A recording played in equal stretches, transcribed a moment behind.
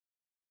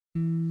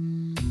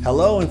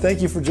Hello, and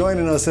thank you for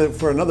joining us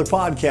for another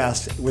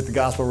podcast with the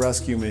Gospel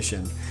Rescue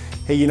Mission.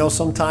 Hey, you know,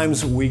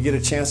 sometimes we get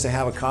a chance to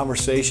have a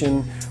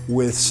conversation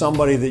with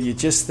somebody that you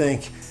just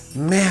think,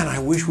 man, I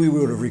wish we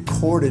would have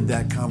recorded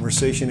that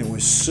conversation. It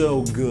was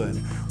so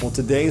good. Well,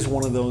 today's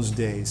one of those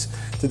days.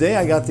 Today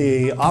I got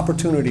the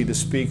opportunity to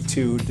speak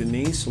to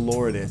Denise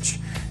Loraditch,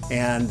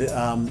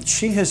 and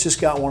she has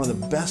just got one of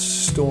the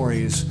best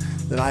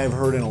stories that I have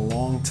heard in a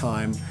long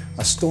time,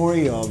 a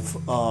story of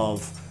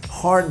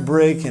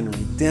heartbreak and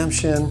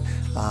redemption,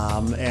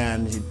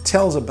 and he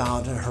tells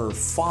about her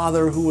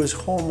father who was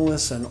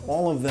homeless and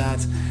all of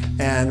that.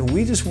 And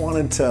we just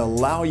wanted to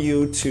allow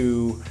you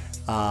to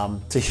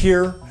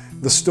hear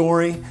the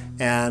story,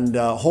 and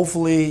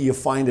hopefully you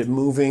find it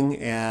moving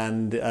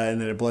and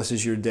it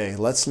blesses your day.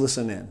 Let's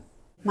listen in.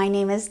 My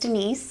name is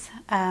Denise.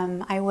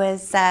 I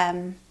was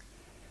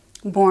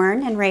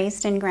born and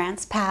raised in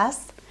Grants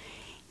Pass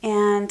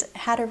and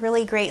had a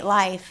really great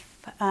life,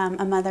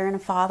 a mother and a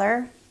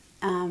father.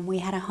 We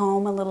had a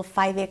home, a little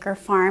 5-acre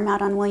farm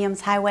out on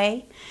Williams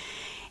Highway,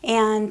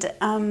 and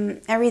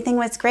everything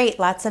was great.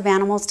 Lots of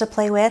animals to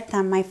play with.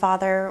 My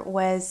father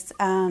was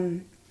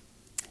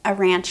a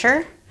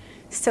rancher,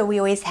 so we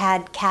always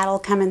had cattle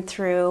coming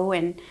through,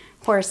 and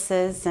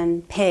horses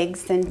and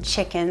pigs and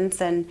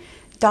chickens and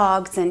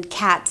dogs and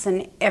cats,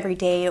 and every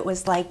day it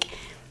was like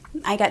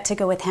I got to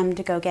go with him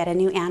to go get a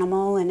new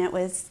animal, and it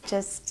was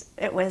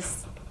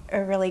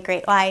a really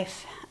great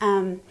life.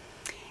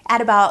 At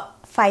about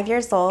 5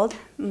 years old,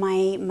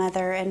 my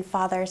mother and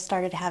father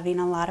started having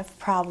a lot of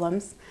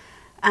problems.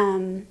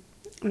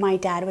 My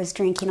dad was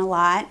drinking a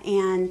lot,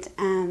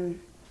 and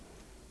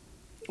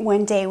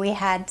one day we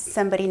had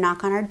somebody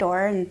knock on our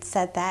door and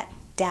said that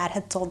Dad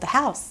had sold the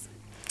house.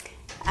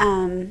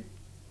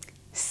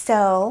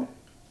 So,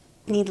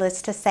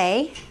 needless to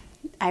say,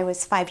 I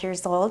was 5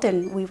 years old,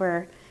 and we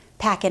were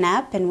packing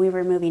up and we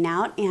were moving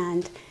out,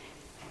 and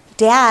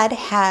Dad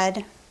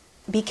had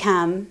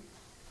become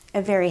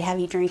a very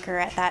heavy drinker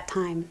at that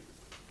time.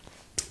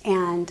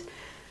 And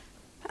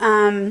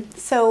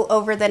so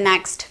over the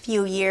next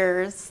few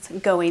years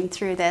going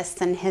through this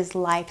and his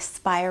life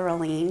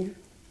spiraling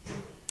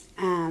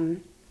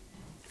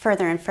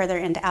further and further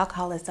into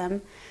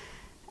alcoholism,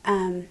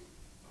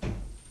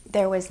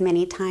 there was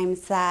many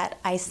times that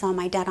I saw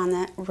my dad on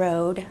the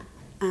road.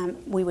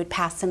 We would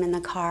pass him in the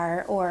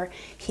car, or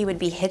he would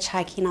be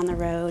hitchhiking on the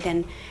road.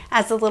 And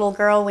as a little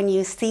girl, when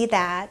you see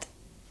that,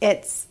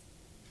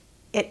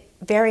 it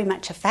very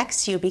much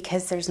affects you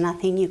because there's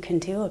nothing you can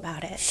do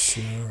about it.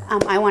 Sure.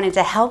 I wanted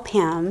to help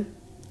him.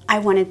 I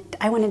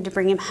wanted to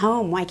bring him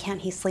home. Why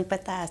can't he sleep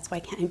with us? Why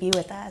can't he be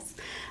with us?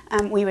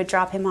 We would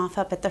drop him off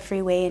up at the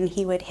freeway, and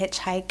he would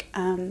hitchhike.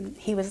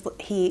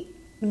 He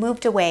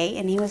moved away,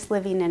 and he was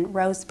living in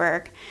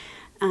Roseburg,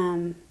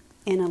 in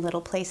a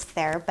little place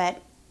there.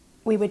 But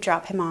we would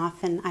drop him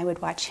off, and I would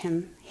watch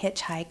him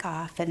hitchhike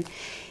off,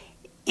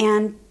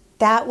 and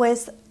that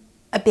was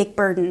a big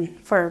burden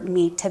for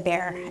me to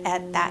bear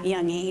at that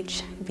young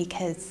age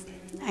because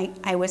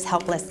I was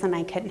helpless and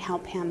I couldn't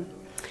help him.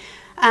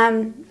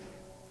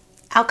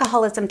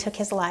 Alcoholism took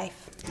his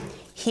life.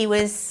 He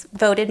was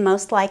voted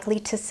most likely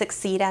to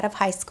succeed out of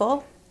high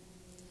school.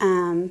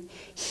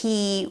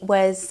 He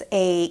was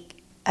a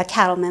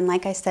cattleman,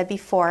 like I said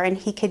before, and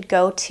he could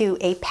go to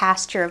a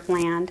pasture of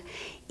land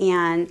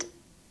and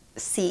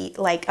see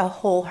like a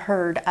whole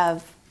herd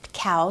of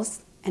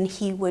cows, and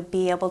he would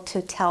be able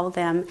to tell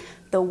them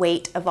the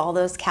weight of all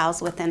those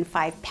cows within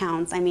 5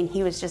 pounds. I mean,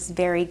 he was just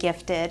very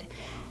gifted,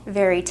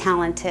 very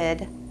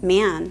talented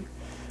man.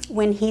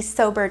 When he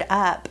sobered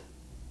up,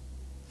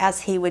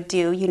 as he would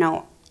do,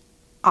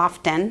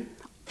 off and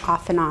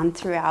on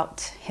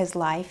throughout his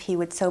life, he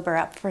would sober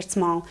up for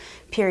small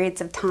periods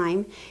of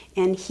time,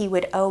 and he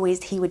would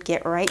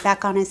get right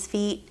back on his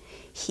feet.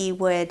 He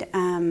would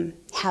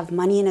have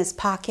money in his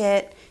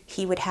pocket.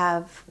 He would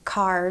have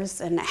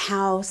cars and a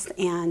house,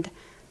 and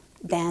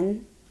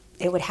then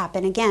it would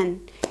happen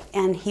again,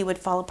 and he would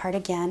fall apart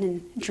again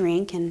and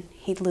drink, and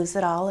he'd lose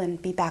it all and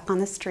be back on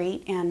the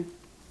street. And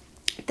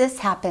this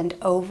happened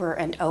over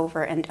and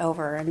over and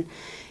over, and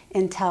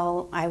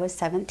until I was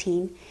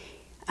 17.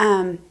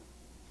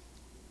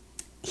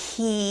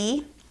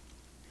 He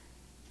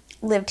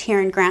lived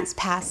here in Grants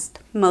Pass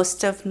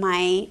most of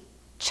my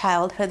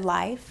childhood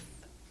life.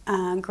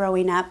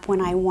 Growing up,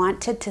 when I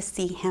wanted to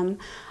see him,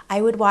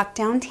 I would walk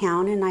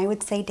downtown and I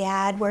would say,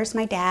 "Dad, where's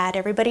my dad?"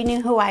 Everybody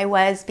knew who I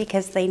was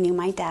because they knew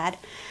my dad.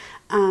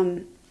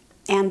 And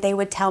they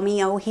would tell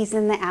me, "Oh, he's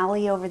in the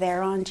alley over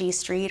there on G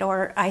Street,"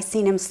 or "I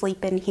seen him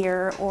sleeping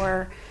here,"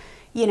 or,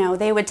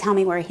 they would tell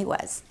me where he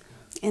was.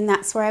 And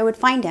that's where I would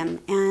find him.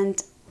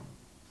 And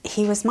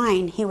he was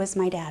mine. He was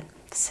my dad.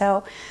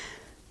 So,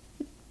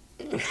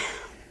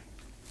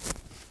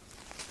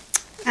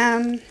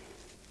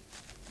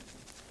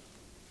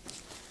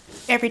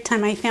 every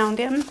time I found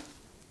him,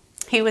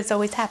 he was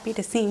always happy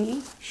to see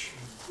me.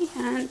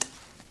 And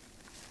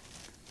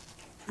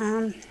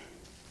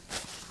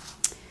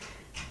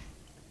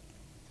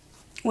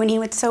when he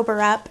would sober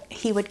up,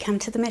 he would come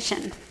to the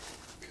mission.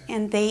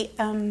 And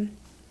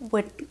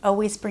would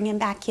always bring him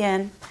back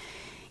in.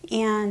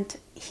 And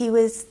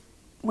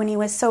when he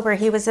was sober,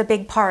 he was a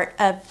big part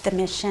of the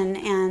mission.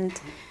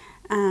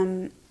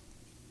 And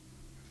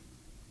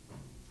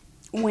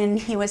when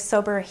he was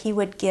sober, he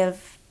would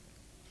give,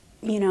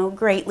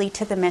 greatly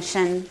to the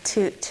mission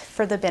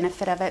for the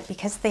benefit of it,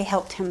 because they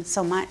helped him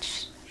so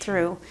much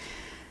through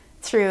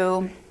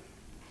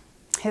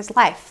his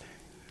life.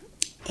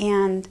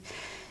 And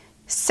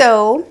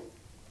so,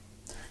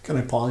 can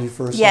I pause you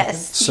for a second?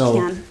 Yes, you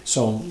can.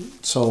 So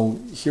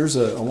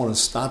I want to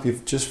stop you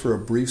just for a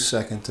brief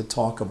second to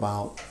talk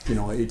about,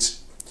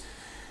 it's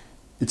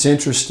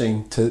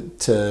interesting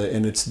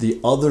and it's the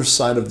other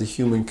side of the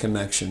human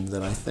connection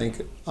that I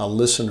think a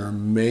listener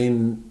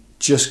may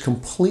just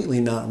completely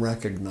not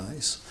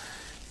recognize,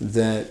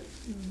 that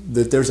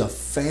there's a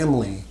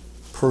family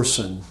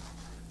person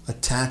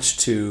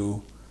attached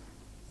to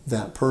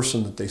that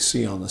person that they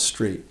see on the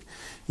street.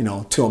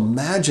 To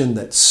imagine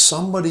that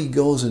somebody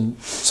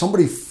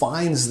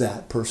finds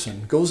that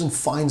person, goes and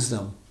finds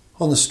them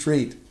on the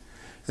street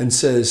and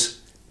says,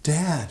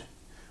 Dad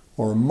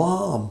or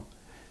Mom,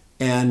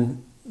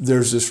 and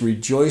there's this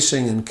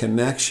rejoicing and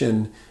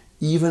connection,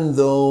 even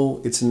though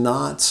it's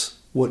not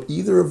what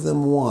either of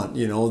them want.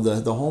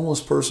 The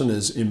homeless person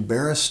is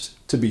embarrassed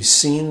to be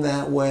seen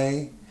that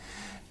way,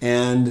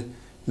 and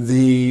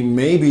the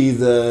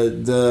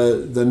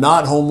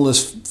not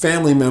homeless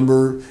family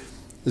member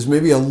is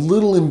maybe a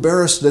little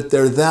embarrassed that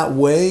they're that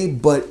way,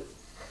 but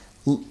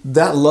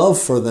that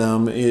love for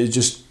them is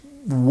just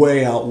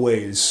way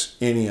outweighs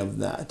any of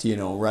that,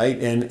 right?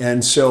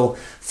 And so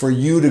for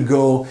you to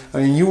go,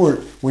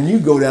 when you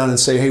go down and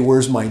say, hey,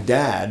 where's my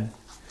dad?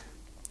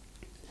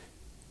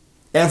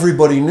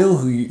 Everybody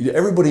knew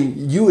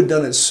you had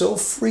done it so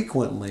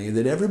frequently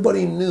that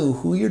everybody knew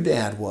who your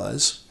dad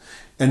was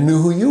and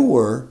knew who you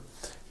were.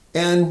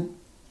 And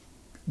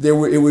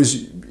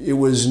it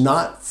was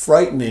not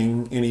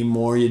frightening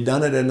anymore. You'd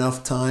done it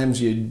enough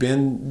times. You'd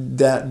been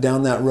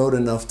down that road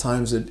enough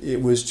times that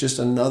it was just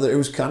it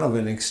was kind of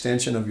an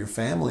extension of your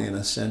family in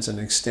a sense, an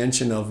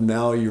extension of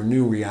now your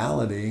new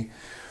reality.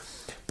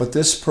 But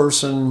this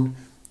person,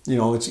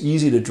 it's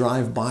easy to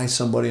drive by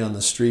somebody on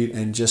the street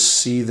and just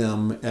see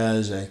them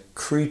as a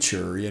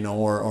creature,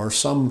 or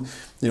some,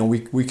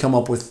 we come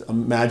up with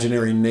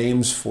imaginary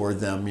names for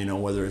them,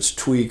 whether it's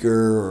tweaker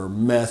or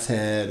meth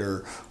head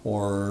or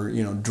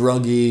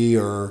druggie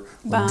or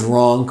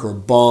drunk or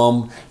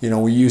bum.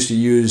 We used to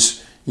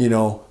use,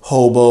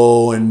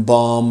 hobo and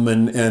bum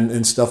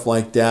and stuff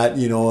like that,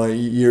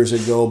 years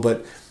ago.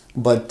 But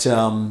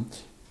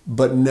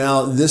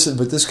now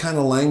this kind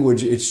of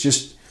language,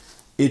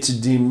 it's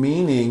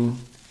demeaning.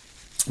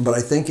 But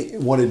I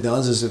think what it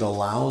does is it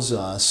allows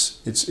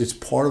us, it's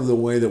part of the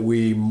way that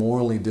we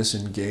morally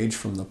disengage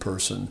from the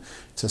person,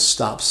 to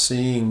stop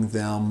seeing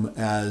them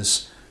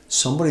as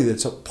somebody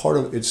that's a part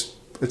of, it's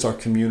our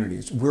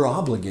community. We're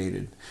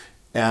obligated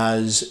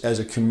as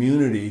a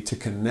community to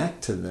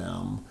connect to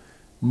them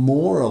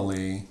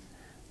morally,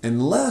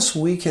 unless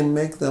we can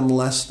make them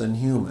less than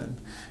human.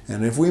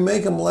 And if we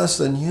make them less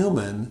than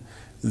human,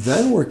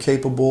 then we're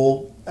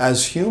capable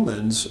as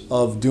humans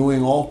of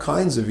doing all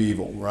kinds of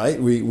evil,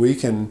 right? We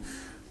can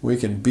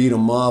beat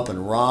them up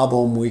and rob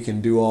them. We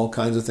can do all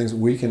kinds of things.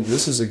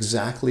 This is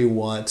exactly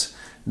what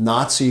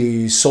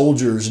Nazi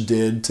soldiers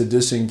did to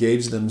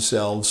disengage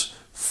themselves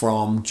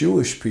from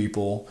Jewish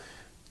people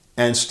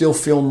and still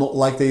feel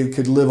like they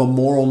could live a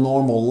moral,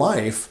 normal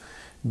life,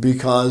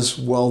 because,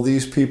 well,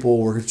 these people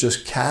were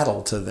just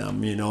cattle to them.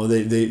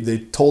 They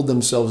told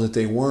themselves that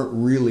they weren't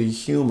really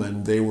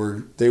human. They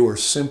were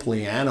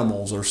simply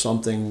animals or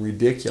something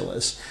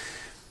ridiculous.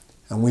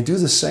 And we do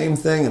the same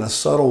thing in a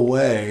subtle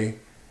way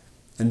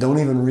and don't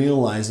even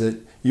realize that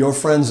your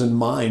friends and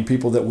mine,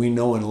 people that we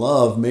know and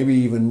love, maybe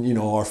even,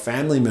 our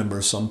family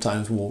members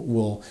sometimes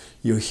will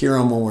you hear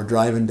them when we're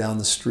driving down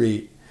the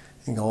street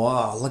and go,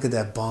 oh, look at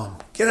that bum.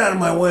 Get out of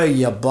my way,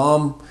 you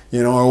bum,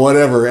 or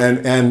whatever.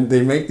 And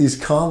they make these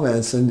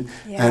comments and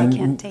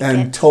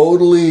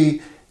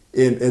totally,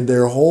 in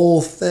their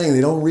whole thing, they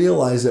don't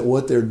realize that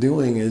what they're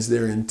doing is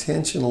they're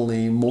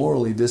intentionally,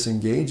 morally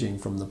disengaging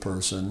from the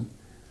person,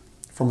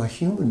 from a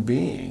human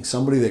being,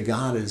 somebody that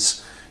God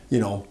is,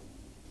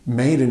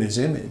 made in his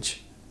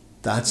image.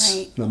 That's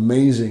right. An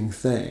amazing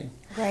thing.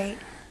 Right.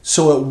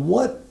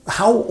 So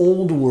how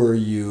old were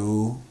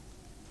you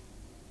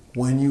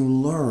when you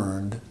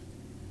learned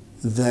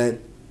that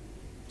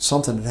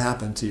something had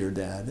happened to your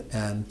dad?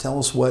 And tell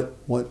us what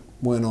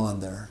went on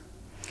there.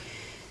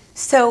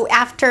 So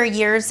after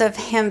years of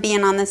him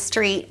being on the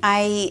street,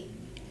 I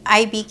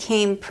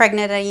became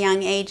pregnant at a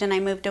young age, and I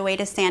moved away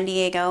to San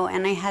Diego,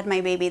 and I had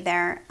my baby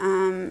there.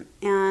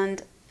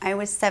 And I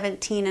was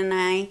 17, and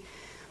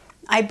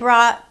I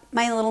brought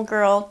my little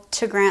girl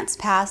to Grants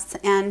Pass,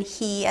 and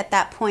he at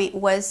that point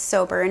was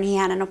sober, and he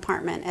had an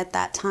apartment at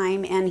that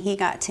time, and he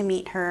got to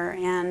meet her,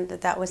 and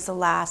that was the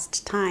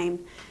last time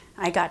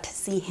I got to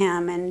see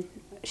him. And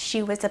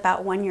she was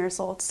about 1 year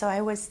old, so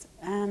I was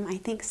I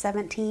think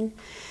 17.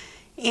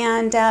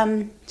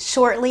 And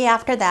shortly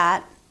after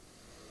that,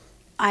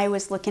 I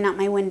was looking out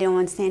my window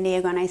in San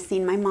Diego and I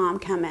seen my mom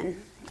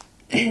coming.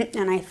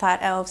 And I thought,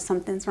 oh,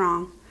 something's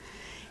wrong.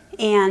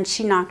 And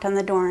she knocked on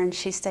the door and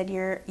she said,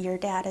 your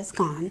dad is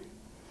gone.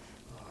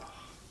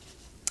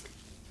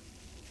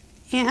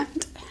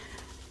 And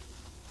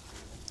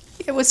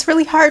it was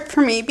really hard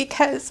for me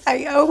because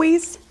I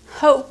always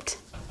hoped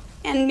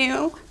and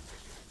knew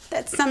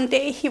that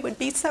someday he would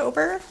be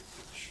sober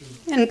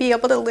and be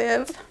able to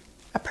live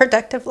a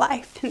productive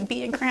life and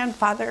be a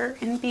grandfather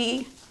and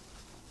be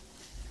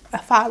a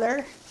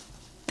father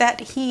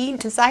that he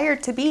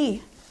desired to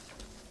be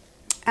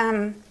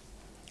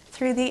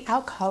through the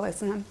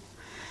alcoholism.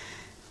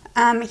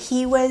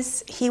 He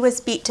was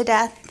beat to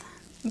death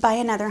by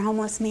another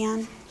homeless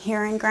man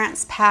here in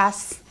Grants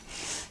Pass.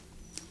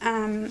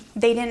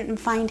 They didn't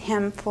find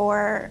him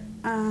for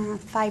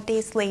 5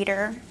 days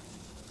later.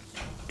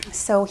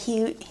 So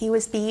he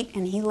was beat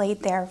and he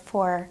laid there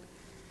for,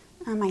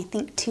 I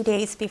think, 2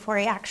 days before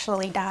he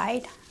actually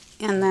died.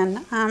 And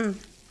then,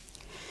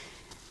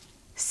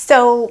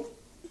 so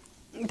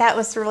that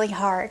was really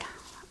hard.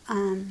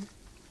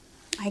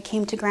 I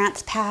came to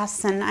Grants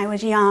Pass and I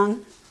was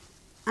young.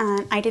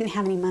 I didn't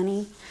have any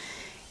money.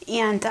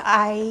 And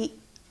I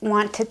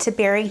wanted to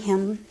bury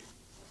him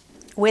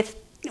with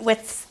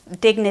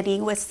dignity,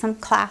 with some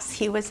class.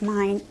 He was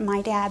mine.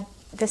 My dad,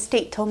 the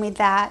state told me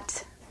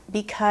that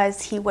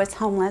because he was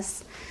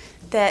homeless,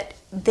 that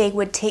they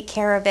would take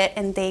care of it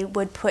and they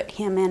would put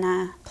him in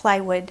a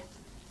plywood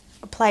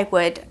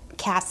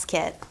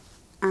casket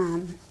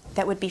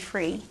that would be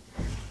free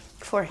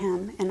for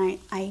him. And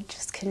I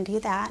just couldn't do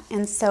that.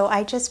 And so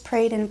I just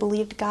prayed and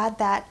believed God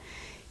that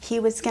he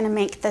was going to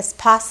make this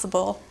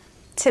possible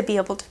to be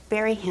able to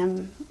bury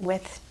him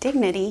with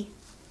dignity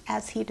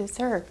as he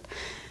deserved.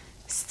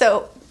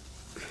 So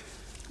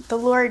the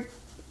Lord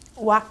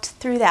walked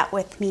through that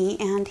with me,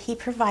 and he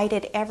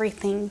provided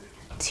everything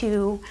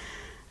to,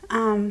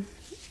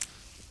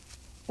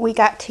 we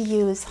got to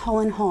use Whole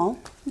and Whole.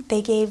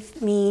 They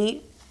gave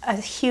me a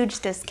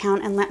huge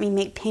discount and let me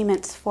make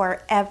payments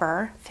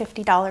forever,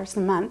 $50 a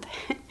month.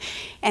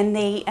 And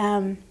they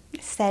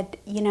said,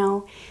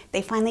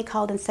 they finally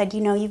called and said,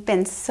 you've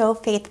been so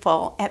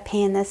faithful at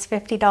paying this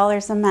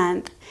 $50 a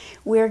month.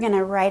 We're going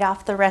to write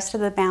off the rest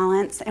of the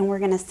balance and we're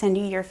going to send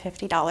you your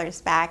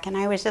 $50 back. And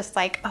I was just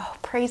like, oh,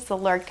 praise the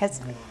Lord, because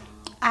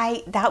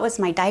that was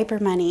my diaper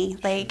money.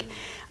 Like,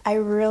 I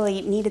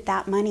really needed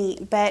that money.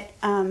 But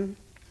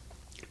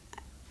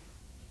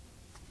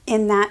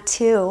in that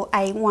too,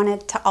 I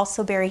wanted to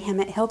also bury him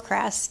at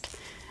Hillcrest.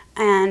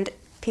 And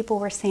people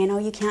were saying, oh,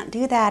 you can't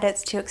do that,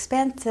 it's too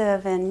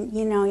expensive, and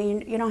you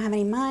don't have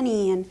any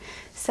money. And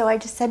so I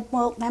just said,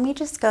 well, let me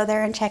just go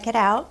there and check it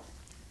out.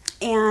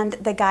 And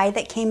the guy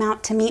that came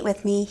out to meet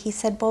with me, he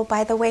said, well,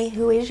 by the way,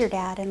 who is your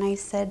dad? And I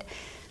said,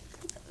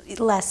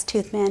 Les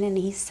Toothman. And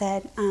he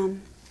said,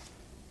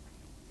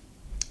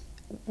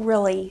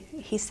 really?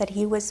 He said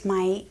he was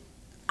my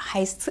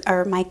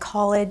my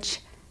college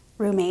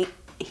roommate.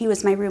 He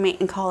was my roommate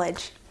in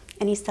college.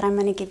 And he said, I'm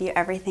going to give you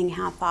everything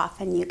half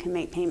off and you can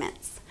make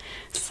payments.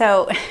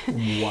 So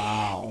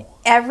wow.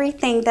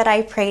 Everything that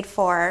I prayed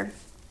for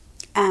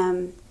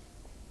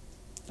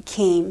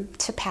came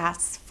to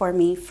pass for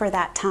me for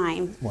that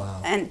time.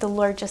 Wow. And the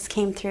Lord just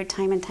came through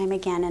time and time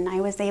again. And I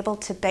was able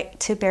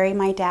to bury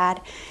my dad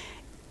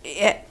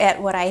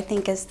at what I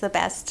think is the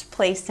best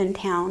place in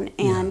town.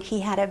 And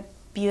he had a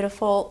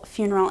beautiful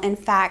funeral. In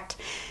fact,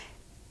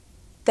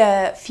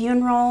 the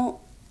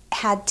funeral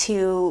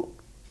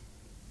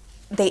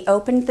they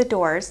opened the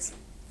doors.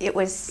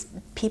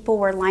 People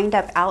were lined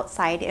up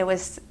outside. It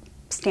was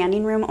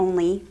standing room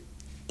only,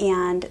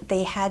 and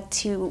they had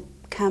to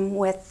come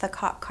with the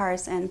cop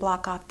cars and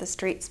block off the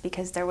streets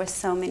because there was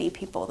so many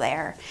people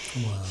there.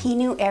 Wow. He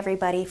knew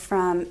everybody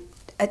from,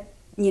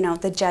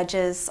 the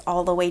judges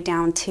all the way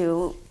down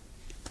to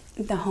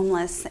the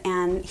homeless,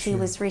 and he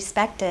was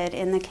respected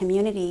in the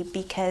community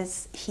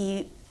because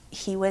he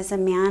was a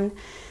man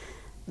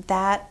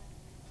that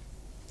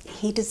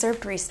he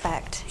deserved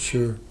respect.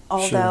 Sure.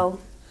 Although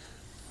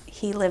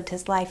he lived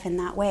his life in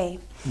that way.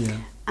 Yeah.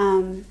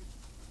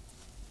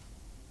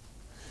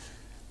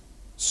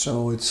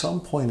 So at some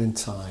point in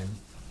time,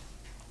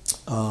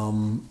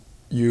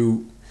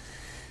 you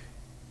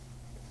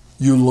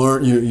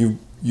learned,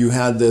 you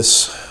had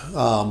this,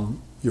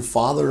 your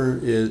father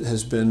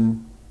has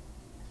been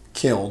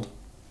killed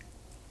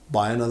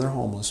by another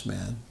homeless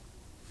man.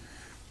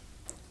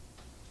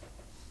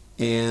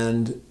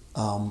 And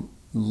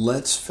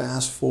let's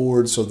fast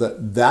forward so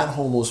that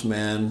homeless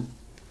man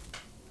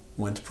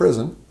went to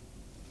prison.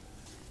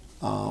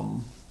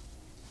 Do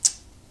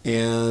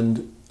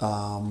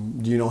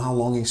you know how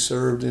long he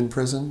served in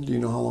prison? Do you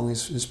know how long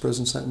his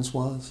prison sentence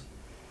was?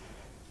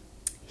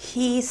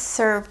 He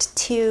served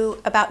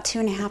about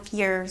 2.5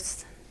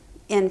 years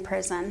in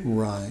prison.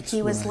 Right.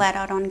 He was let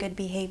out on good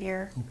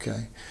behavior.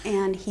 Okay.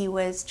 And he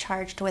was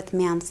charged with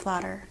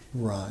manslaughter.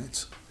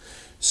 Right.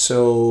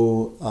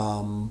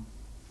 So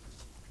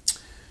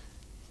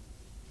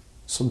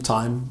some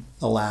time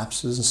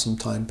elapses and some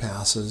time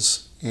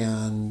passes,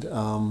 and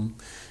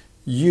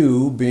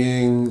you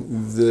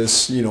being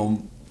this,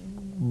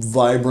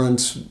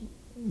 vibrant,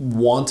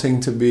 wanting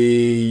to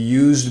be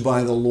used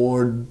by the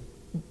Lord,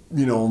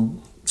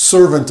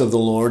 servant of the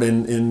Lord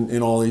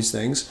in all these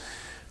things,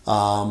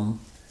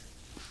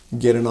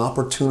 get an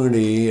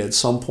opportunity at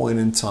some point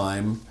in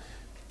time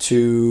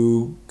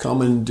to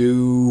come and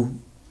do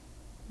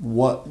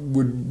what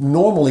would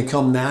normally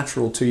come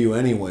natural to you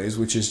anyways,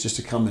 which is just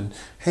to come and,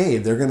 hey,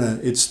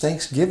 it's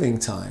Thanksgiving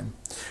time.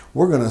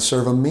 We're going to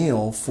serve a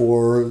meal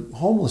for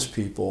homeless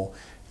people,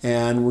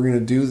 and we're going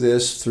to do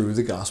this through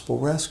the Gospel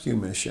Rescue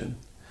Mission.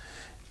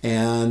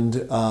 And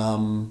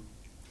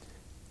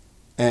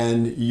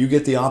you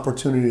get the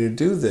opportunity to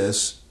do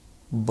this,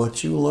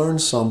 but you learn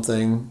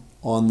something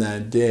on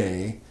that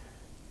day.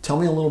 Tell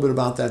me a little bit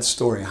about that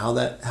story. How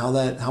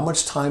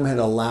much time had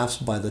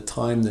elapsed by the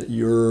time that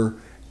you're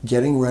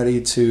getting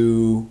ready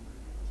to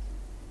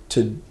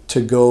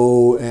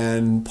go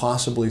and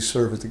possibly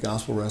serve at the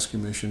Gospel Rescue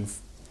Mission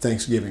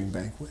Thanksgiving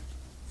banquet?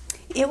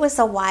 It was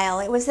a while.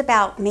 It was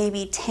about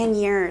maybe 10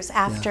 years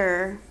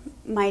after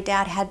my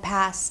dad had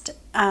passed.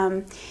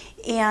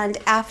 And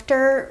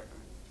after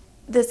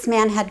this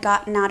man had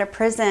gotten out of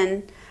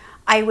prison,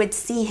 I would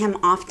see him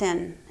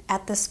often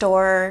at the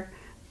store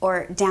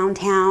or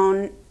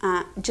downtown.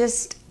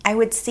 I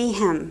would see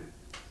him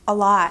a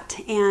lot,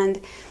 and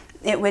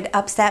it would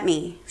upset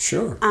me.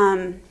 Sure.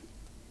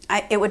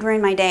 It would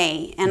ruin my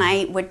day, and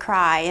I would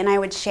cry, and I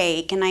would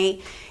shake, and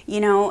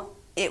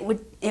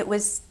it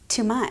was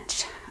too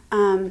much.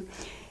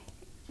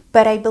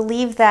 But I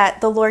believe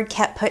that the Lord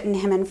kept putting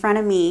him in front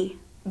of me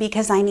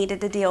because I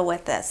needed to deal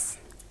with this.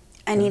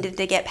 I needed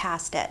to get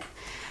past it.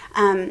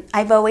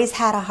 I've always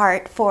had a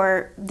heart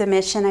for the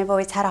mission. I've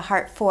always had a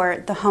heart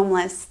for the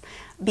homeless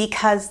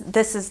because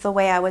this is the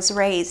way I was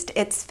raised.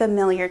 It's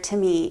familiar to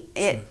me.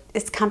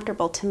 It's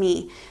comfortable to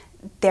me.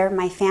 They're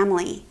my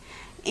family.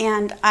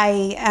 And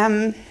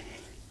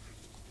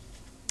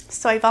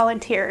so I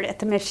volunteered at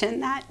the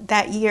mission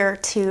that year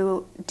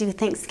to do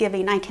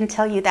Thanksgiving. I can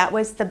tell you that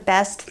was the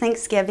best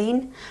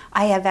Thanksgiving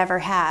I have ever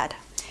had.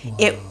 Wow.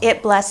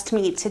 It blessed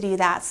me to do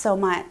that so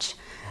much.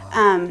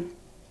 Wow.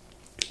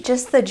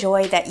 Just the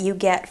joy that you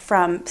get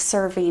from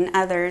serving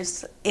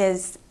others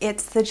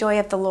it's the joy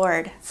of the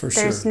Lord. For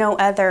sure. There's no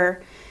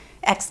other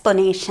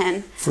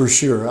explanation. For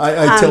sure.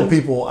 I tell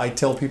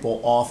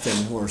people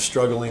often who are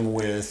struggling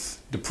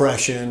with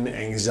depression,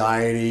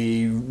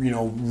 anxiety,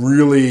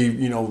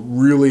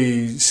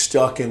 really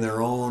stuck in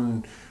their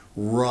own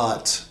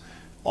rut,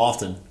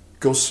 often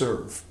go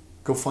serve.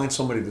 Go find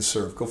somebody to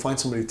serve. Go find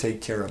somebody to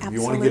take care of. Absolutely.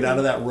 You want to get out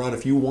of that rut.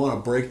 If you want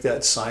to break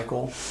that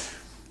cycle,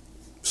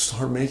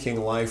 start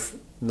making life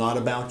not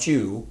about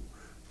you,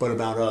 but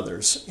about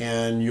others.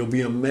 And you'll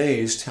be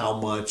amazed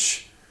how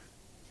much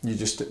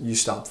you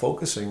stop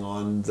focusing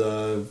on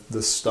the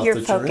stuff your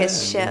that you're in.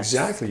 Focus shifts.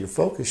 Exactly, your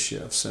focus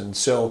shifts. And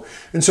so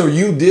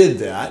you did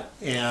that,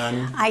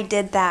 and I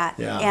did that.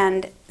 Yeah.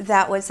 And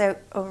that was a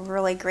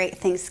really great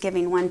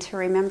Thanksgiving one to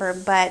remember.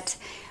 But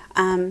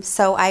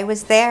so I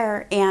was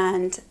there,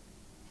 and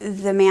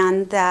the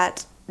man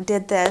that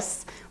did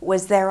this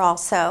was there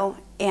also,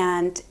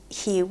 and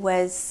he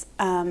was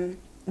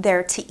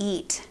there to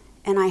eat,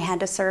 and I had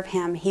to serve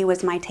him. He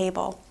was my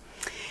table.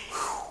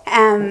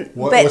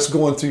 What's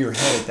going through your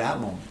head at that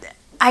moment?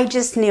 I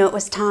just knew it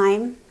was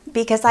time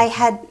because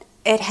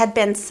it had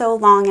been so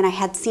long, and I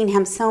had seen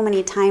him so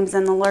many times,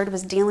 and the Lord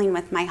was dealing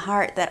with my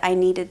heart that I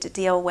needed to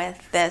deal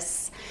with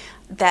this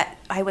that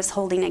I was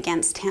holding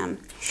against him.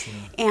 Sure.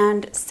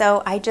 And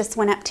so I just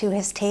went up to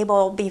his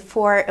table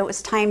before it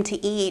was time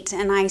to eat,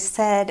 and I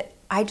said,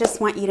 I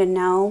just want you to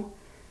know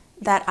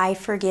that I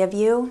forgive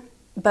you,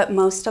 but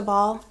most of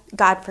all,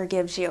 God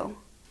forgives you.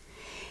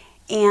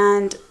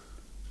 And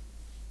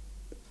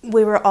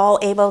we were all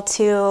able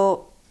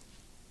to,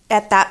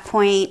 at that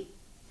point,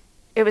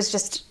 it was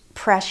just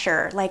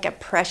pressure, like a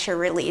pressure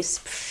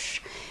release.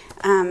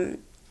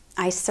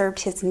 I served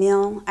his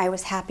meal. I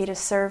was happy to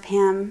serve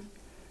him.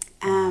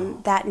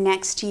 That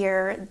next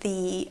year,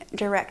 the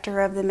director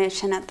of the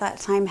mission at that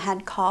time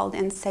had called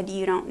and said,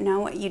 you don't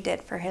know what you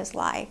did for his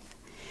life.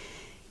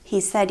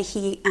 He said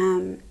he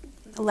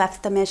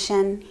left the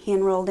mission, he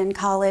enrolled in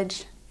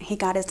college, he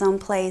got his own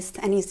place,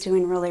 and he's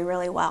doing really,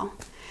 really well.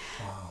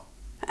 Wow.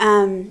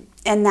 And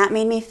that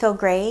made me feel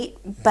great,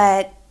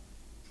 but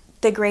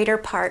the greater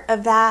part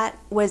of that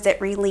was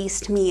it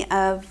released me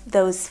of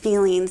those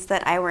feelings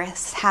that I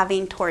was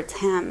having towards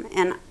him,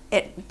 and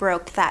it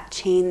broke that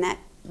chain that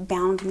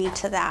bound me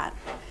to that.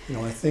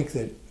 I think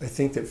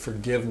that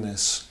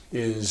forgiveness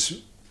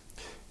is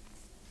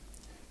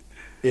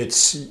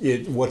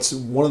what's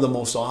one of the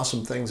most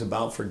awesome things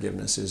about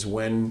forgiveness is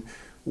when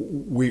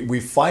we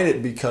fight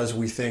it because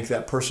we think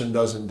that person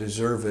doesn't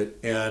deserve it,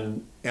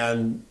 and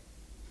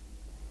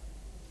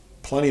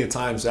plenty of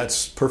times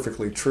that's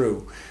perfectly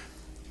true.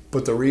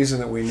 But the reason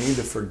that we need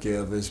to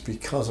forgive is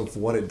because of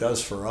what it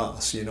does for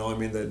us.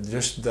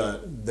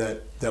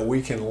 That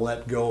we can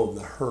let go of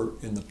the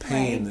hurt and the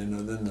pain, right,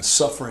 and the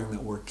suffering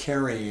that we're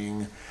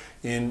carrying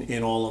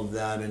in all of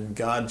that, and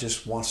God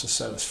just wants to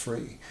set us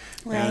free.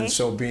 Right. And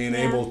so being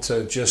able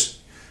to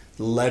just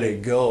let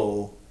it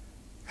go,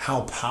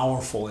 how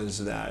powerful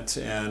is that?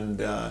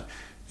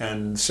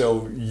 And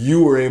so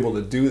you were able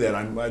to do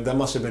that. That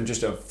must have been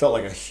felt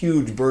like a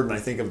huge burden. I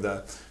think of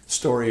the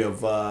story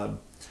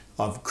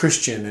of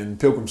Christian in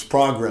Pilgrim's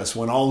Progress,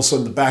 when all of a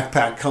sudden the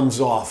backpack comes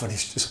off and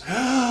he's just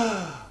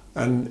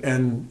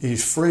and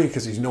he's free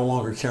because he's no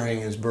longer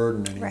carrying his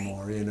burden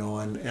anymore. Right. You know,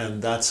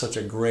 and that's such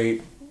a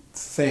great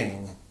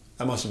thing.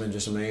 That must have been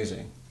just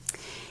amazing.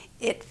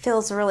 It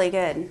feels really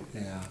good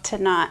to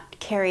not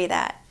carry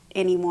that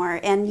anymore.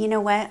 And you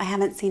know what? I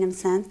haven't seen him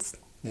since.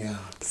 Yeah.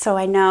 So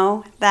I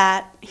know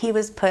that he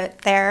was put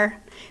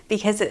there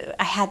because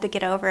I had to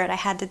get over it. I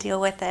had to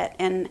deal with it.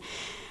 And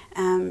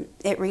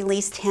it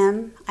released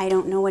him. I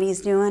don't know what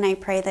he's doing. I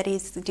pray that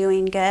he's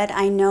doing good.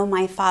 I know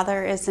my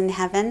Father is in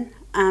heaven.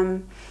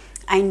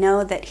 I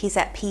know that he's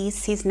at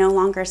peace. He's no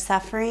longer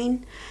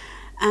suffering.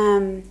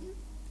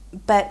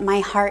 But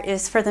my heart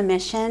is for the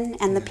mission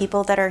and the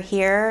people that are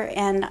here,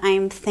 and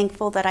I'm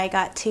thankful that I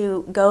got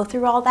to go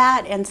through all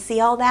that and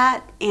see all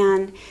that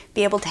and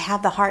be able to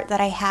have the heart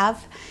that I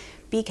have,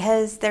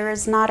 because there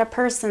is not a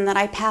person that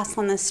I pass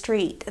on the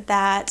street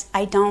that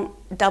I don't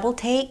double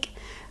take.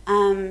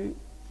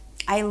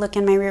 I look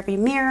in my rearview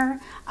mirror,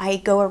 I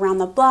go around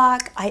the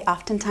block, I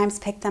oftentimes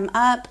pick them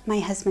up. My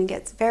husband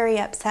gets very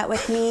upset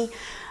with me,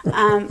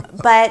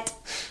 but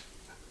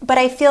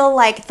I feel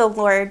like the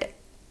Lord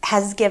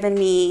has given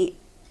me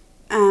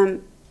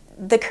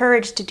the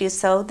courage to do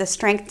so, the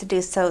strength to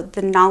do so,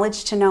 the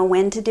knowledge to know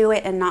when to do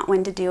it and not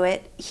when to do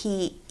it.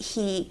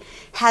 He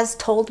has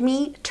told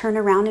me, turn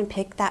around and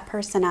pick that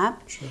person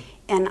up, sure.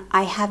 And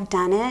I have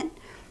done it.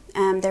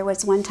 There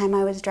was one time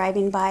I was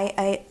driving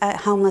by a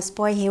homeless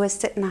boy. He was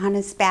sitting on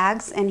his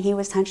bags and he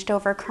was hunched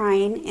over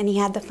crying, and he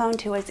had the phone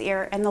to his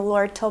ear, and the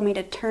Lord told me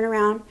to turn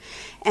around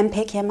and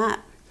pick him up.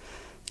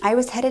 I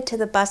was headed to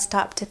the bus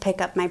stop to pick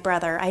up my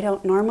brother. I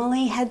don't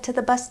normally head to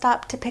the bus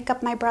stop to pick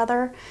up my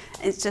brother.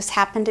 It just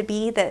happened to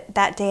be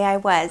that day I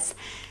was.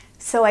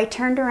 So I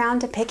turned around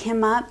to pick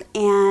him up,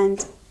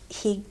 and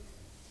he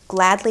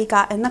gladly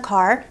got in the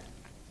car,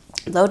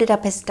 loaded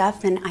up his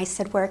stuff, and I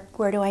said,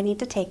 where do I need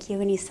to take you?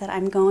 And he said,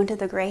 I'm going to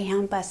the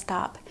Greyhound bus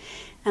stop.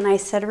 And I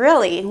said,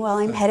 really? Well,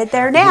 I'm headed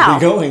there now.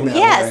 You're going that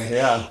way,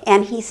 yeah.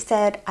 And he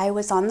said, I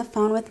was on the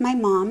phone with my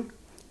mom,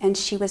 and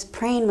she was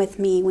praying with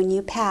me when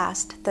you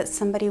passed that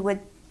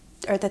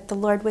that the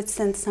Lord would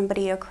send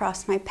somebody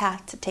across my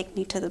path to take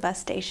me to the bus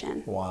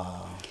station.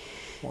 Wow.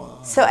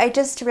 So I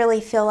just really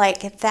feel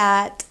like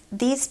that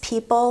these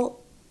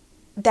people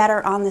that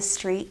are on the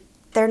street,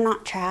 they're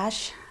not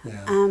trash.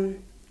 Yeah.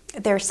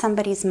 They're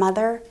somebody's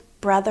mother,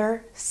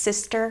 brother,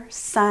 sister,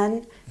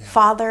 son,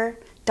 father,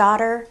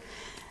 daughter.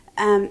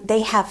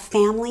 They have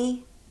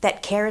family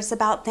that cares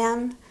about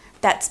them,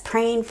 that's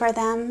praying for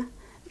them,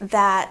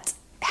 that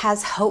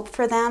has hope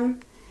for them,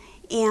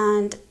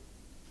 and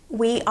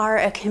we are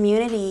a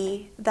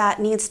community that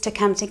needs to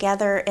come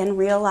together and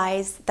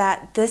realize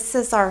that this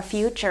is our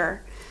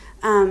future.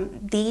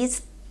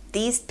 These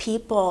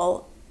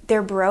people,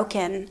 they're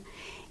broken,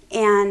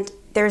 and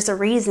there's a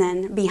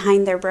reason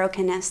behind their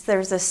brokenness.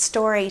 There's a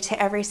story to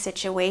every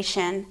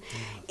situation,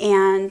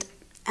 and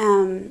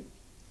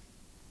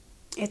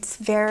it's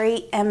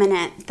very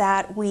eminent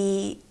that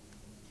we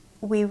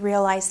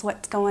realize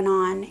what's going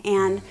on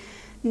and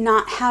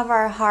not have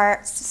our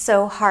hearts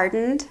so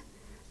hardened,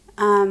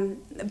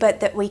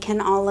 but that we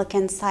can all look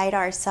inside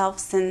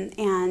ourselves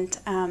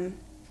and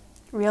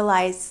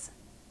realize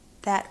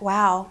that,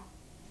 wow,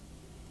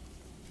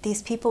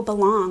 these people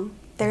belong.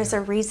 There's a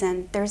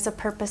reason. There's a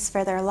purpose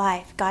for their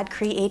life. God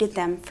created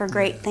them for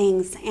great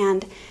things,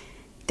 and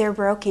they're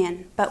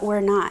broken, but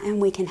we're not,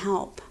 and we can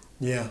help.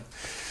 Yeah.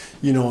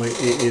 You know,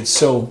 it's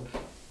so,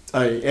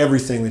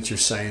 everything that you're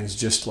saying is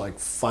just like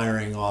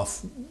firing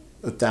off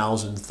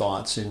 1,000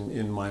 thoughts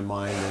in my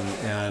mind,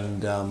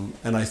 and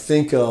I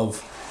think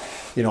of,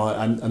 you know,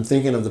 I'm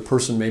thinking of the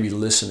person maybe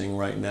listening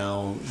right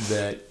now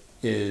that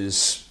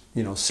is,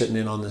 you know, sitting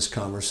in on this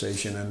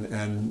conversation,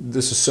 and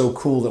this is so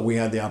cool that we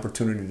had the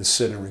opportunity to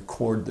sit and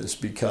record this,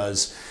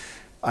 because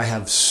I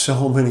have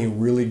so many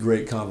really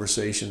great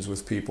conversations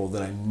with people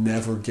that I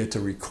never get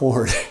to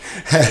record,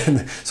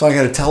 and so I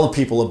got to tell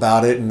people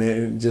about it, and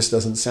it just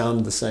doesn't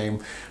sound the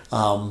same.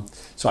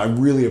 So I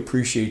really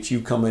appreciate you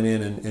coming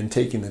in and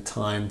taking the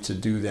time to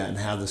do that and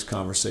have this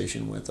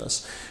conversation with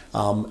us.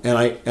 And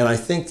I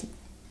think,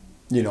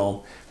 you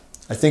know,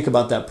 I think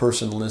about that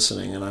person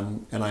listening,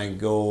 and I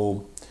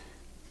go,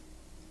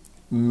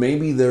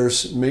 maybe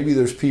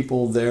there's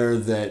people there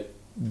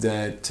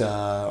that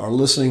are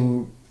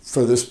listening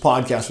for this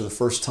podcast for the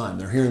first time.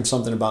 They're hearing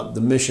something about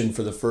the mission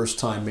for the first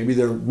time. Maybe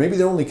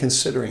they're only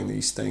considering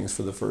these things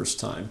for the first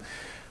time.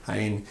 I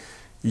mean,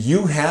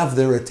 you have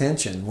their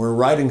attention. We're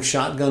riding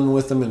shotgun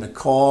with them in the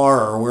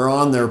car, or we're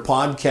on their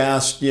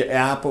podcast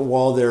app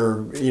while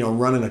they're, you know,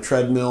 running a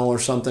treadmill or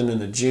something in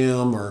the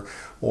gym, or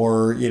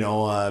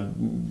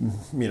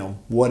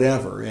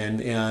whatever,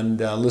 and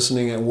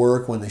listening at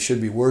work when they should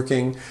be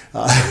working,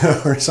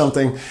 or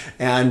something,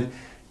 and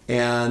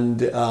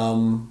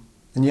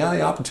and you have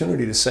the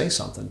opportunity to say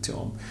something to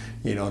them,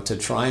 to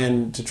try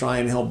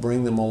and help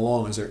bring them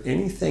along. Is there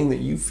anything that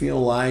you feel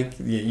like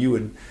you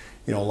would,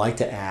 like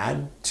to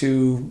add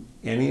to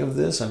any of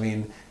this? I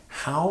mean,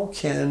 how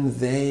can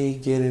they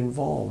get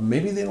involved?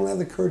 Maybe they don't have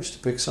the courage to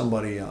pick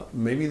somebody up.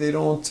 Maybe they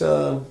don't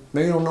know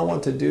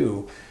what to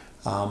do.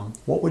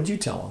 What would you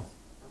tell them?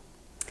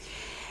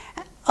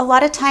 A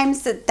lot of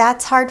times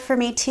that's hard for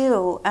me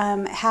too.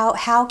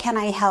 How can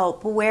I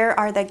help? Where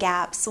are the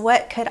gaps?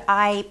 What could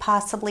I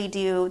possibly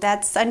do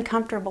that's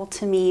uncomfortable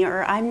to me?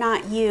 Or I'm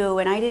not you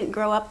and I didn't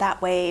grow up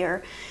that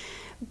way.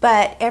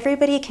 But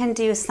everybody can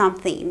do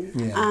something.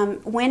 Yeah.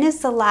 When is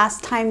the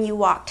last time you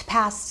walked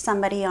past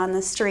somebody on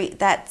the street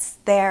that's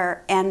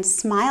there and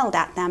smiled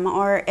at them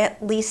or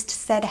at least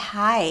said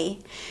hi?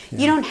 Yeah.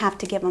 You don't have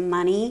to give them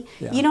money.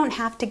 Yeah. You don't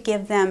have to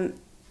give them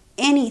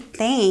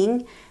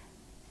anything.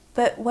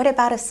 But what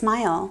about a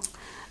smile?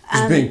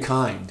 Just being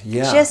kind,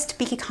 yeah. Just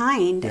be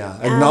kind. Yeah,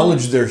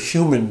 acknowledge their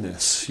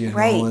humanness,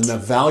 right. And the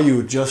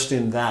value just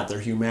in that,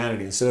 their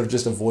humanity, instead of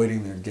just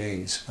avoiding their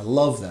gaze. I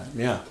love that,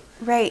 yeah.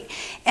 Right,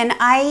 and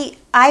I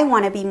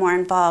want to be more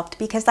involved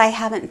because I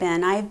haven't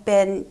been. I've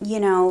been,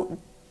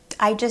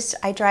 I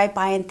drive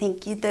by and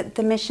think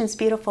the mission's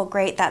beautiful,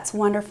 great, that's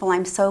wonderful,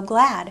 I'm so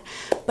glad.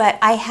 But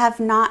I have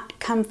not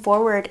come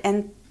forward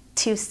and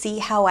to see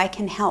how I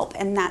can help,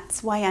 and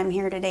that's why I'm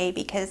here today,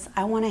 because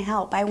I want to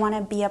help. I want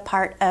to be a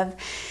part of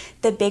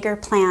the bigger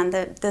plan,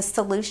 the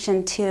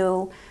solution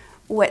to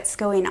what's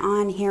going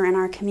on here in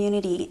our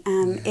community.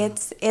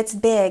 It's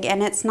big,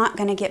 and it's not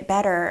going to get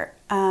better.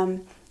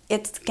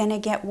 It's going to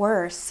get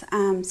worse.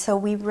 So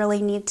we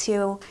really need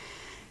to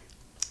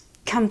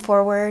come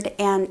forward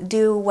and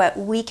do what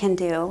we can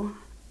do,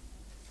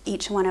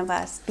 each one of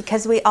us,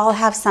 because we all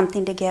have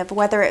something to give,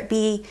 whether it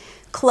be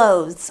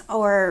clothes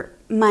or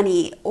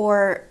money,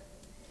 or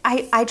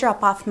I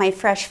drop off my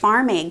fresh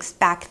farm eggs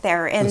back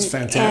there, and that's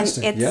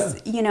fantastic. And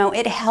it's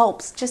it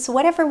helps. Just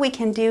whatever we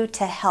can do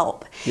to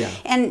help. Yeah.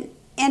 And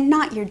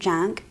not your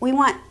junk. We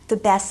want the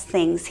best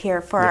things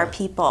here for our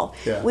people.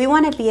 Yeah. We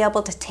want to be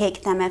able to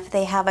take them if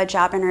they have a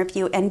job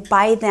interview and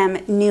buy them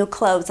new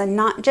clothes, and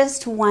not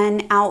just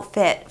one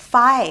outfit,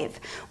 5.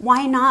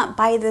 Why not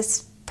buy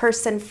this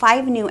person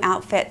 5 new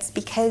outfits?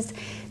 Because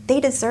they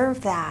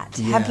deserve that.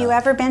 Yeah. Have you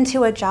ever been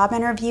to a job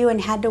interview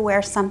and had to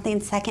wear something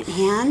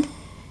secondhand?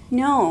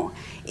 No.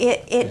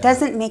 It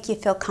doesn't make you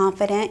feel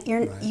confident.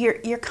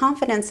 Your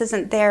confidence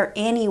isn't there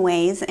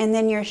anyways, and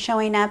then you're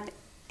showing up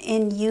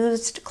in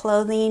used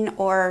clothing,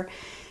 or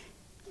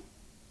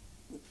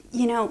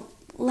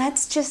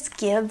let's just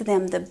give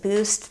them the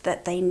boost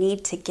that they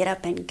need to get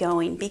up and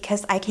going,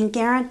 because I can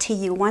guarantee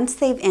you, once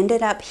they've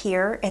ended up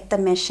here at the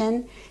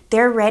mission,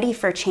 they're ready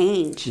for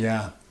change.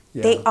 Yeah.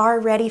 They are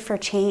ready for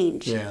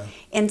change. Yeah.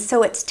 And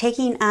so it's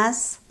taking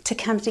us to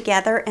come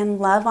together and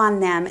love on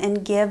them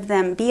and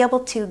be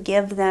able to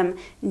give them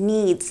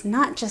needs,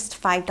 not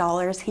just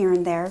 $5 here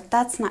and there.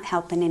 That's not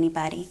helping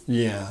anybody.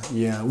 Yeah.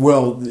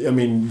 Well, I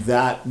mean,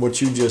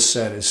 what you just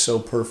said is so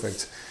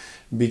perfect,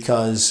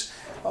 because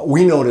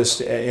we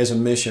noticed as a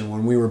mission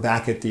when we were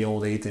back at the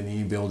old 8th and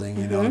E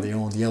building, the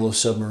old yellow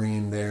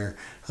submarine there,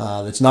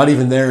 that's not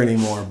even there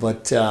anymore.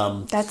 But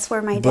that's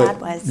where my dad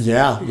was.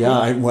 Yeah.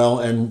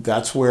 And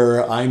that's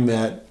where I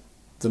met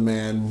the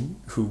man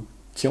who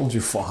killed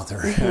your father,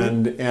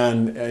 and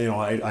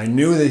I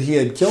knew that he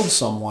had killed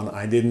someone.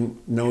 I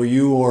didn't know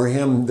you or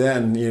him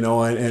then,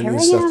 and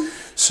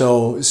stuff.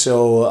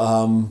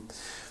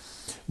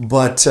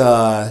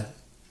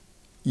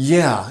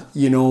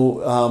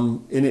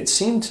 And it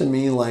seemed to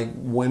me like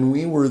when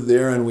we were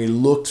there and we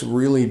looked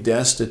really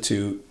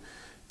destitute,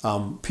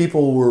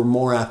 people were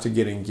more apt to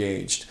get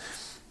engaged.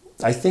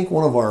 I think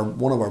one of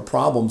our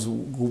problems,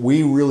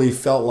 we really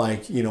felt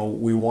like,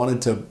 we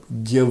wanted to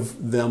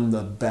give them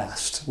the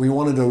best. We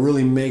wanted to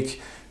really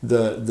make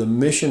the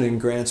mission in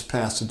Grants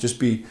Pass to just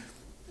be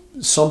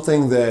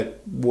something that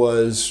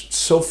was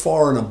so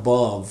far and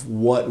above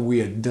what we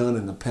had done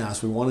in the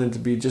past. We wanted it to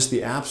be just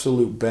the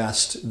absolute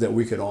best that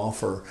we could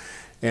offer.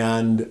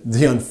 And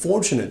the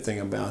unfortunate thing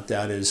about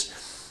that is,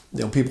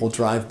 people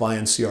drive by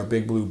and see our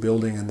big blue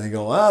building and they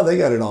go, they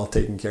got it all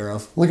taken care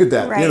of. Look at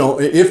that. Right.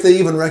 If they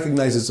even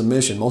recognize it's a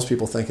mission, most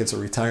people think it's a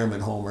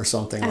retirement home or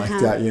something like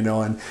that,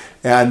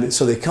 and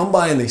so they come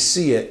by and they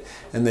see it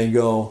and they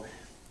go,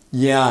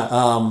 they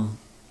got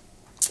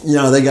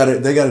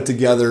it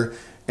together,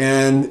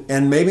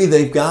 and maybe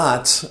they've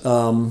got,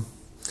 an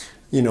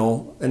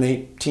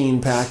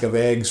 18 pack of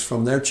eggs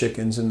from their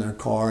chickens in their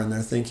car, and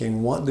they're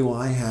thinking, what do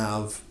I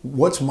have?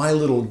 What's my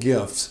little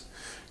gift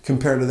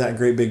compared to that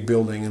great big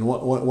building, and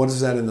what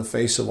is that in the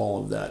face of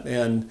all of that?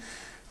 And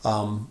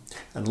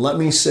let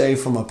me say,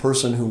 from a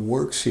person who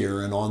works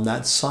here and on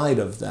that side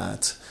of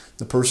that,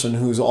 the person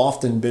who's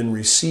often been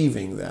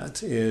receiving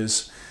that,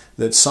 is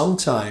that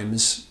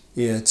sometimes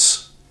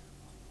it's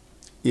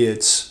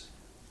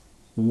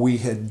we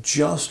had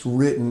just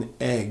written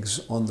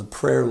eggs on the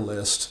prayer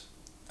list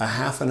a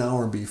half an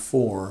hour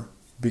before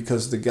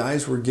because the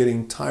guys were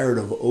getting tired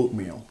of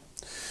oatmeal.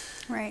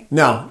 Right.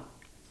 Now,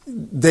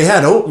 they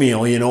had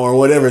oatmeal, or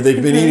whatever.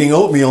 They've been eating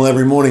oatmeal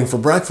every morning for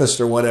breakfast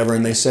or whatever.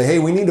 And they say, hey,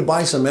 we need to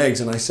buy some eggs.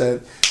 And I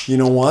said, you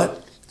know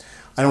what?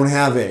 I don't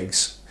have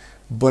eggs.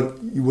 But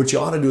what you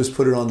ought to do is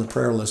put it on the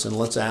prayer list and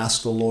let's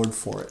ask the Lord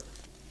for it.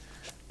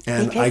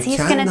 And because he's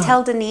going to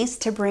tell Denise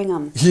to bring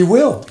them. He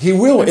will.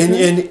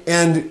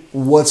 And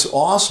what's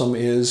awesome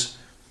is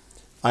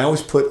I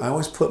always put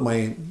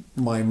my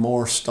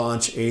more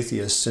staunch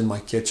atheists in my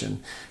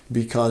kitchen,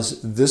 because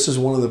this is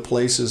one of the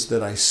places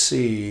that I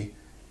see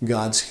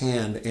God's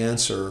hand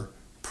answer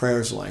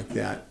prayers like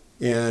that.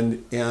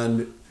 And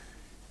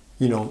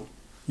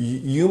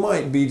you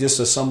might be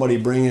just somebody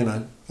bringing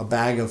a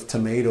bag of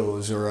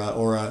tomatoes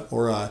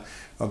or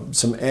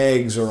some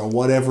eggs or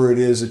whatever it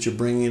is that you're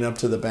bringing up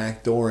to the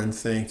back door, and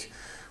think,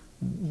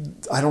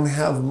 I don't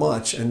have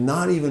much, and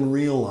not even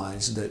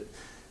realize that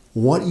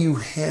what you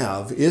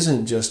have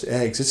isn't just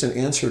eggs. It's an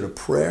answer to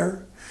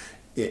prayer.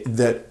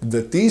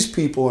 That these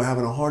people are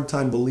having a hard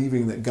time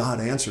believing that God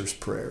answers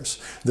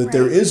prayers, that right.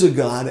 There is a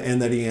God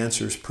and that he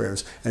answers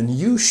prayers. And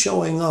you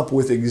showing up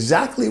with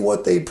exactly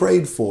what they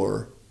prayed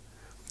for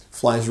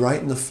flies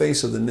right in the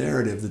face of the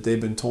narrative that they've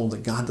been told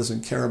that God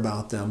doesn't care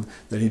about them,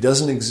 that he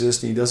doesn't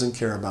exist, and he doesn't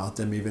care about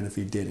them even if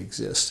he did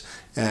exist.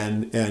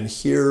 And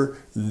here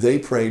they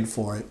prayed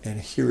for it, and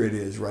here it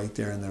is right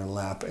there in their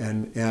lap.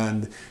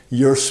 And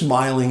you're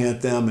smiling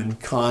at them and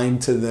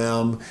kind to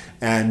them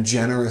and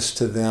generous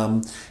to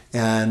them.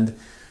 And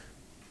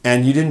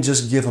you didn't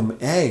just give them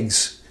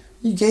eggs.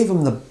 You gave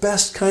them the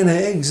best kind of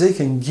eggs they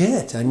can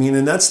get. I mean,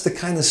 and that's the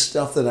kind of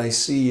stuff that I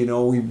see.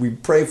 We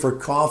pray for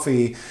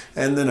coffee,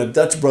 and then a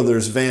Dutch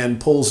Brothers van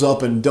pulls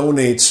up and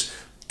donates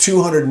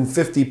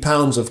 250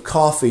 pounds of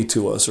coffee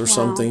to us or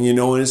something, and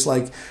it's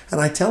like, and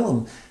I tell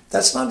them,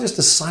 that's not just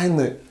a sign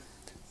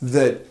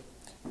that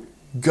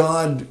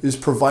God is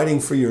providing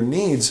for your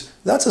needs.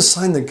 That's a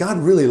sign that God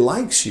really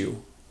likes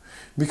you.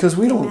 Because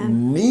we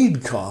don't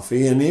need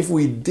coffee, and if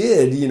we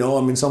did,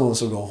 some of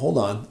us will go, hold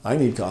on, I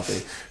need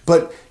coffee.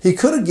 But he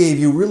could have gave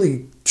you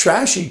really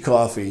trashy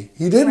coffee.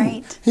 He didn't.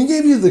 Right. He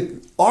gave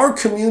you our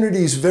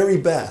community's very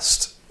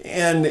best,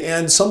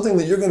 and something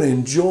that you're going to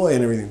enjoy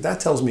and everything. That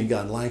tells me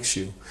God likes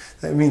you.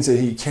 That means that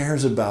he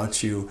cares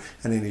about you,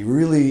 and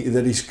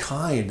that he's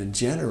kind and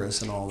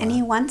generous and all that. And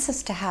he wants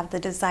us to have the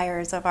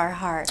desires of our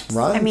hearts.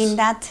 Right. I mean,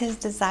 that's his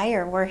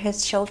desire. We're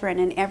his children,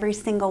 and every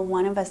single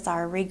one of us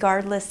are,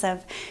 regardless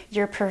of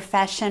your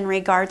profession,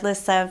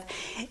 regardless of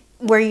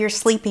where you're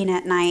sleeping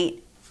at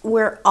night.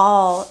 We're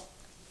all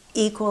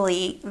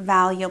equally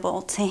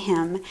valuable to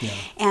him. Yeah.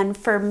 And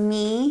for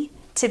me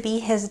to be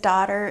his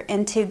daughter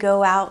and to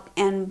go out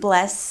and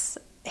bless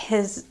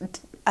his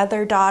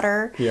other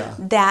daughter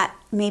that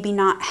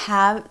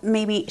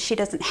maybe she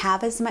doesn't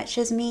have as much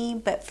as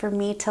me, but for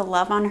me to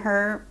love on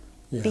her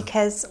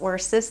because we're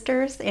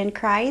sisters in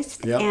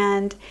Christ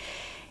and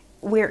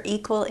we're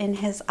equal in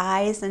his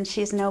eyes, and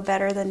she's no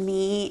better than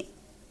me,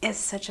 is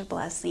such a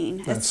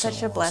blessing. It's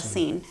such a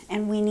blessing.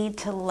 And we need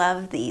to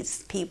love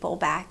these people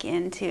back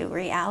into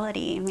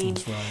reality. I mean,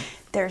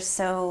 they're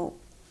so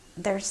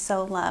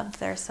loved,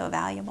 they're so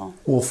valuable.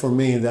 Well, for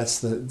me, that's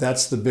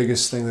the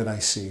biggest thing that I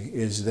see,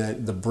 is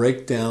that the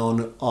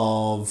breakdown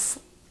of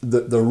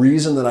the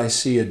reason that I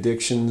see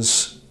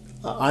addictions.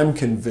 I'm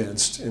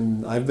convinced,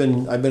 and I've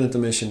been at the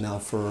mission now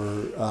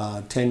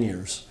for 10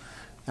 years,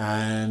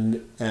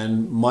 and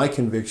my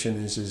conviction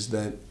is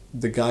that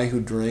the guy who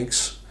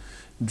drinks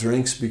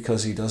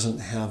because he doesn't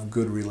have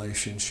good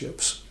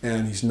relationships,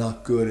 and he's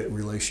not good at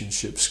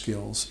relationship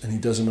skills, and he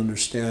doesn't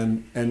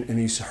understand, and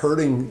he's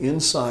hurting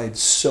inside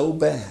so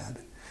bad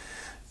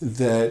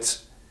that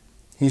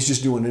he's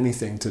just doing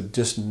anything to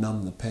just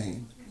numb the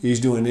pain. He's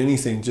doing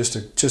anything just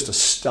to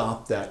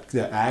stop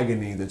the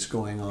agony that's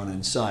going on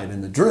inside,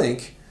 and the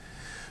drink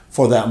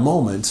for that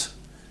moment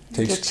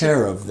takes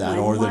care of that,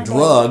 or the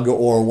drug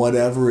or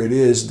whatever it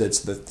is that's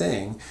the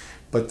thing.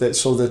 But that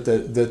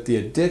the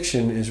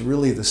addiction is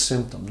really the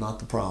symptom, not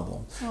the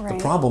problem. Right.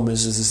 The problem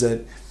is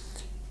that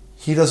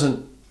he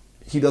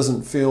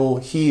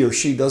or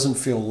she doesn't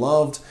feel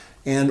loved,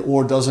 and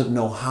or doesn't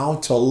know how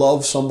to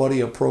love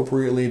somebody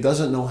appropriately,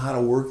 doesn't know how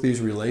to work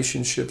these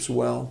relationships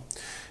well,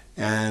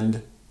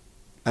 and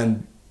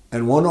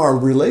when our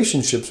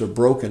relationships are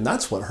broken,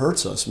 that's what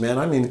hurts us, man.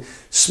 I mean,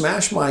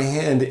 smash my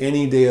hand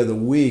any day of the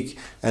week,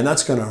 and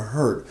that's going to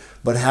hurt.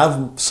 But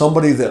have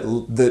somebody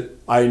that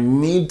I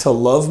need to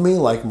love me,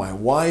 like my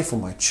wife or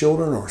my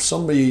children or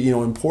somebody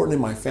important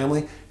in my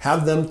family,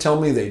 have them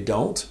tell me they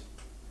don't.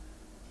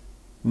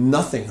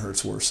 Nothing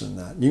hurts worse than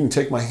that. You can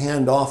take my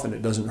hand off, and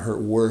it doesn't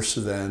hurt worse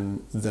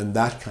than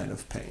that kind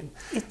of pain.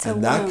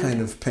 That kind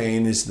of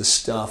pain is the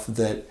stuff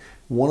that.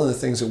 One of the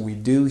things that we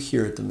do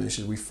here at the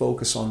mission is we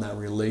focus on that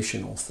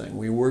relational thing.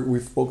 We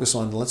focus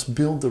on, let's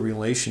build the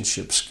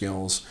relationship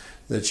skills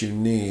that you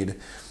need,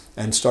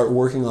 and start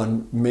working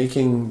on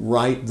mending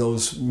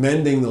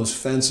those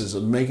fences,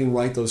 of making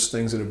right those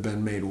things that have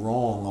been made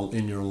wrong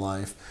in your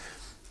life.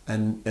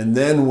 And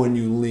then when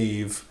you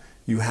leave,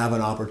 you have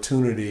an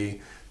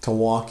opportunity to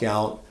walk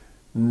out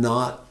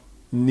not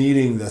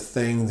needing the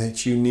thing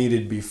that you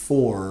needed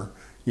before.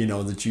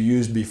 that you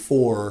used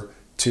before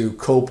to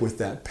cope with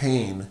that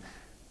pain,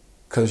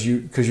 because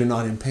you're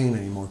not in pain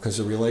anymore, because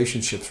the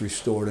relationship's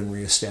restored and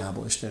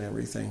reestablished and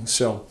everything.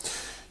 So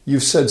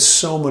you've said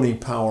so many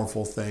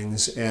powerful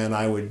things, and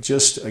I would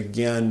just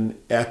again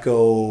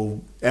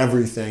echo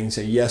everything,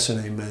 say yes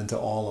and amen to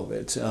all of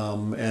it.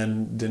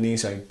 And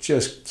Denise, I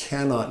just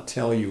cannot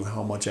tell you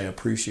how much I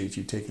appreciate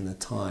you taking the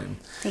time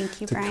Thank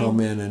you, to Brian. come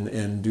in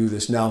and do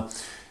this. Now,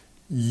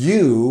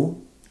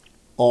 you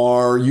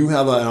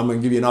have I'm going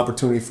to give you an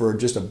opportunity for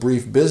just a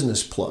brief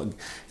business plug,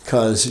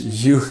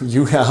 because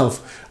you have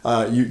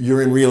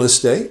you're in real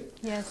estate.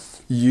 Yes.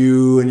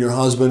 You and your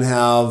husband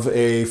have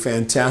a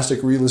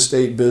fantastic real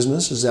estate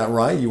business. Is that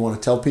right? You want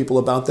to tell people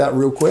about that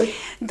real quick?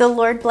 The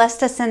Lord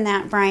blessed us in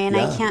that, Brian.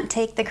 Yeah. I can't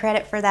take the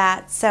credit for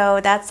that. So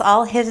that's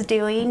all His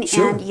doing.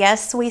 Sure. And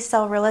yes, we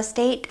sell real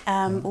estate.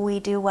 We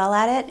do well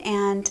at it,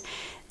 and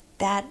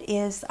that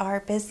is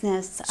our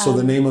business. So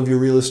the name of your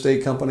real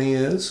estate company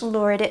is?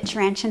 Loraditch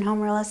Ranch and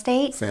Home Real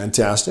Estate.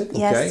 Fantastic. Okay.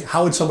 Yes.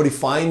 How would somebody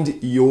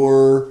find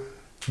your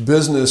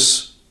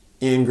business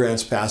in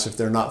Grants Pass if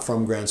they're not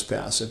from Grants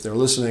Pass? If they're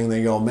listening,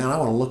 they go, man, I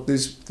want to look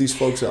these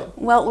folks up.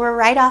 Well, we're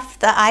right off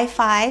the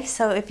I-5,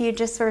 so if you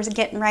just were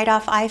getting right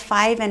off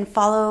I-5 and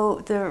follow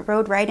the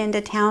road right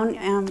into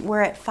town, we're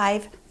at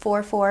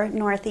 544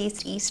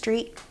 Northeast E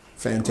Street.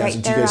 Fantastic.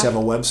 Right Do you guys there have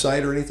a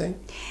website or anything?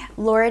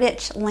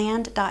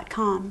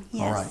 Loraditchland.com.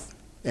 Yes. All right.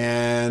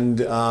 And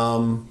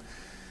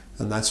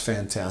that's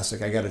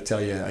fantastic. I got to tell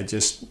you,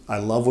 I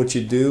love what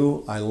you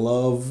do. I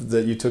love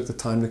that you took the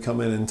time to come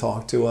in and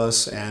talk to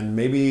us. And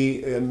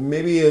maybe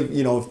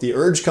if the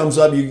urge comes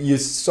up, you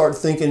start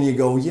thinking, you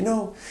go,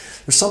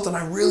 there's something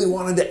I really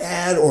wanted to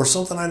add, or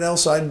something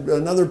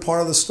another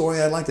part of the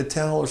story I'd like to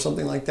tell, or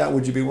something like that.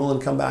 Would you be willing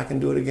to come back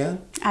and do it again?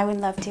 I would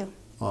love to.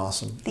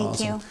 Awesome. Thank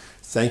you.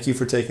 Thank you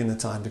for taking the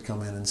time to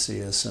come in and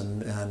see us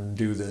and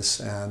do this.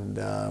 And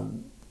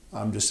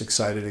I'm just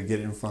excited to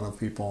get in front of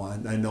people.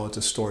 I know it's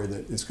a story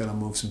that is going to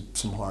move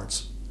some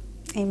hearts.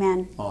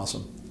 Amen.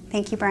 Awesome.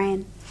 Thank you,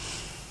 Brian.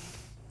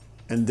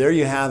 And there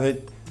you have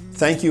it.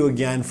 Thank you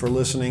again for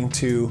listening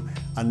to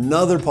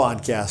another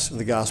podcast of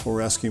the Gospel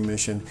Rescue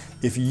Mission.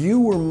 If you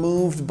were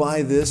moved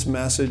by this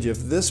message, if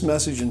this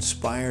message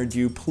inspired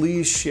you,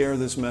 please share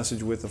this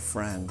message with a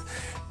friend.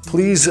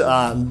 Please,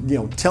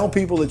 tell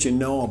people that you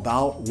know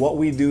about what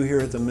we do here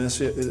at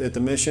the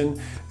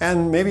mission,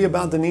 and maybe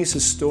about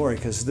Denise's story,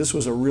 because this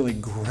was a really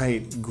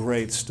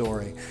great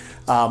story.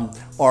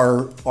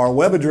 Our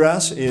web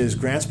address is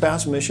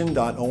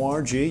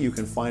grantspassmission.org. You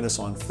can find us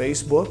on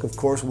Facebook. Of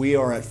course, we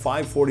are at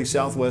 540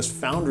 Southwest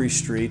Foundry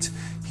Street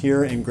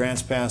here in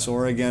Grants Pass,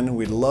 Oregon.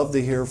 We'd love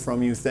to hear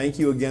from you. Thank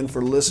you again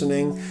for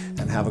listening,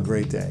 and have a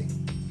great day.